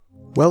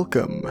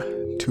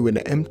Welcome to an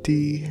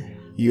empty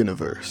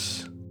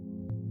universe.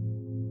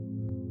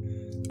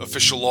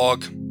 Official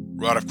log,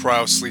 we're out of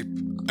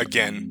cryosleep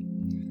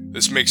again.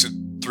 This makes it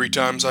 3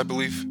 times, I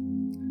believe.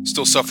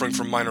 Still suffering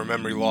from minor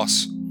memory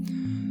loss.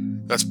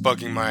 That's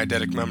bugging my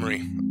eidetic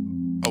memory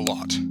a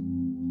lot.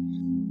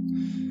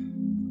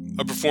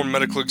 I performed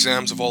medical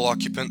exams of all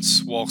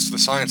occupants, whilst the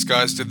science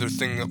guys did their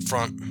thing up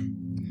front.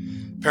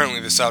 Apparently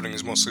this outing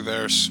is mostly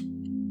theirs.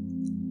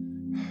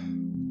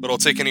 But I'll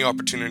take any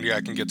opportunity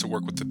I can get to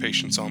work with the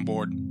patients on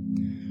board.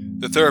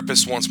 The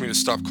therapist wants me to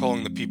stop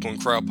calling the people in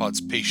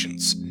cryopods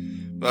patients,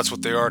 but that's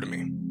what they are to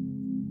me.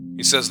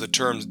 He says the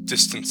term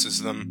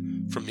distances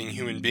them from being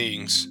human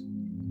beings.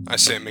 I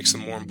say it makes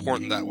them more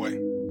important that way.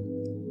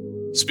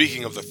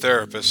 Speaking of the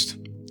therapist,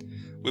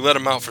 we let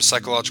him out for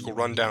psychological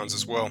rundowns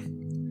as well.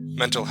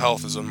 Mental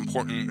health is as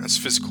important as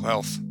physical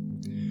health.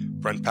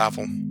 Brent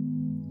Pavel.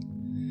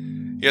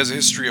 He has a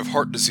history of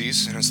heart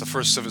disease and is the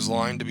first of his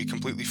line to be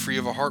completely free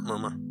of a heart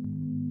murmur.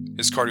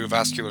 His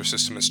cardiovascular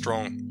system is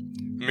strong,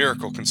 a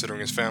miracle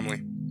considering his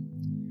family.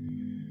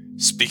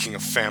 Speaking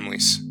of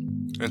families,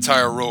 an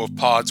entire row of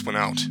pods went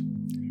out.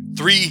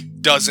 3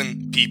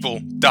 dozen people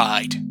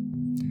died.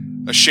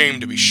 A shame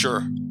to be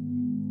sure.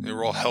 They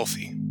were all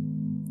healthy.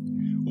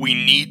 We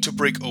need to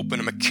break open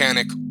a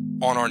mechanic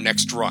on our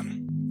next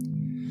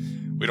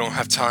run. We don't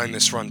have time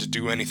this run to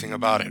do anything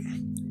about it.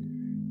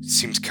 It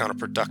seems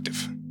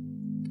counterproductive.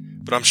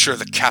 But I'm sure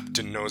the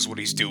captain knows what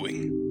he's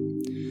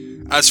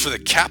doing. As for the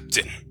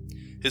captain,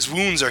 his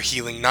wounds are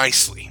healing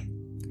nicely.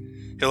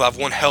 He'll have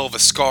one hell of a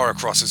scar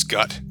across his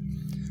gut,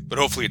 but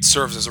hopefully it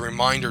serves as a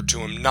reminder to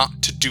him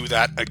not to do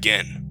that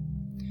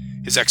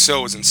again. His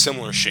XO is in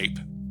similar shape.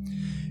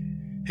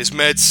 His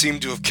meds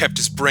seem to have kept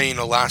his brain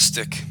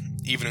elastic,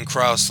 even in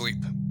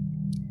cryosleep.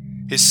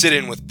 His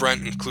sit-in with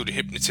Brent included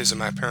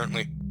hypnotism,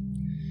 apparently.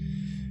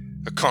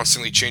 A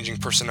constantly changing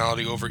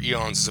personality over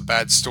eons is a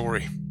bad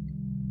story.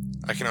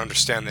 I can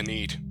understand the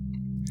need.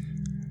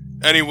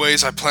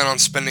 Anyways, I plan on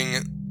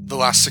spending the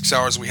last 6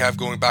 hours we have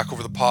going back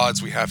over the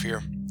pods we have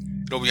here.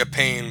 It'll be a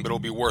pain, but it'll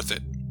be worth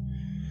it.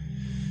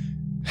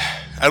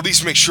 At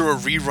least make sure a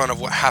rerun of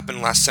what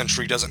happened last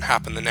century doesn't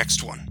happen the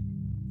next one.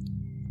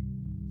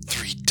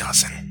 3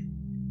 dozen.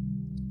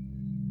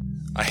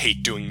 I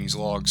hate doing these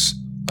logs.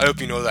 I hope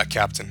you know that,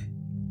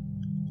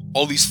 Captain.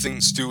 All these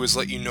things do is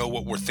let you know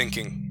what we're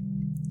thinking.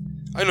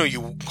 I know you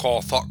won't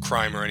call thought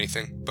crime or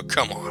anything, but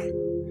come on.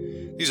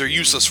 These are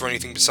useless for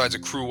anything besides a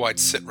crew-wide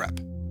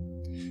sit-rep.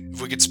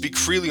 If we could speak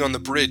freely on the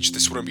bridge,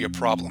 this wouldn't be a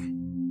problem.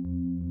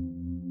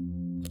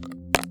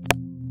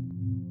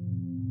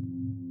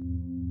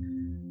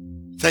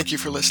 Thank you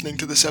for listening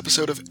to this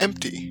episode of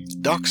Empty,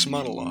 Doc's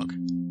Monologue.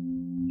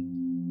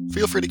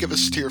 Feel free to give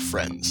us to your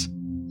friends.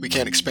 We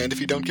can't expand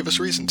if you don't give us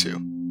reason to.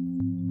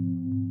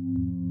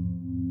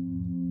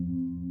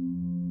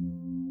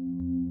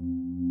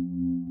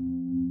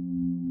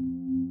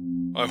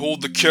 I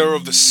hold the care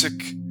of the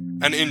sick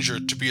and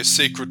injured to be a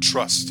sacred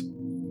trust.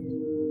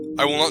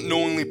 I will not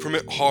knowingly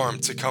permit harm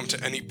to come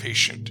to any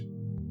patient.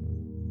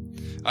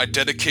 I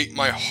dedicate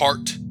my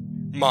heart,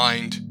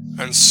 mind,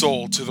 and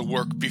soul to the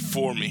work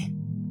before me,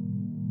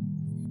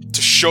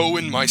 to show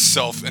in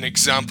myself an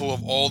example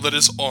of all that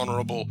is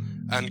honorable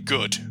and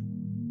good.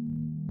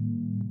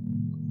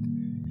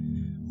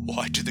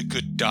 Why do the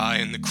good die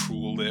and the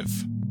cruel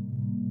live?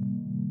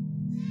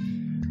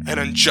 An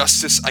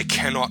injustice I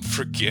cannot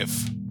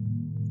forgive.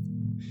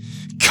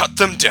 Cut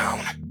them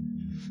down,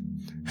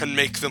 and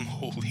make them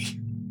holy.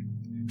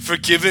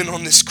 Forgiven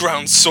on this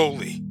ground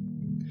solely.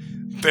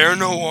 Bear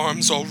no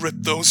arms, I'll rip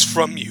those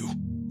from you.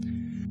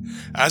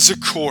 As a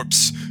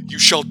corpse, you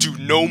shall do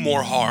no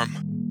more harm.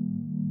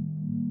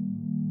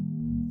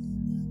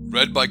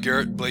 Read by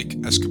Garrett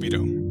Blake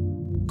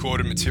Escobedo.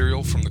 Quoted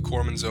material from The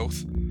Corpsman's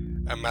Oath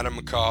and Madame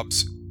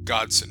Macabre's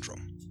God Syndrome.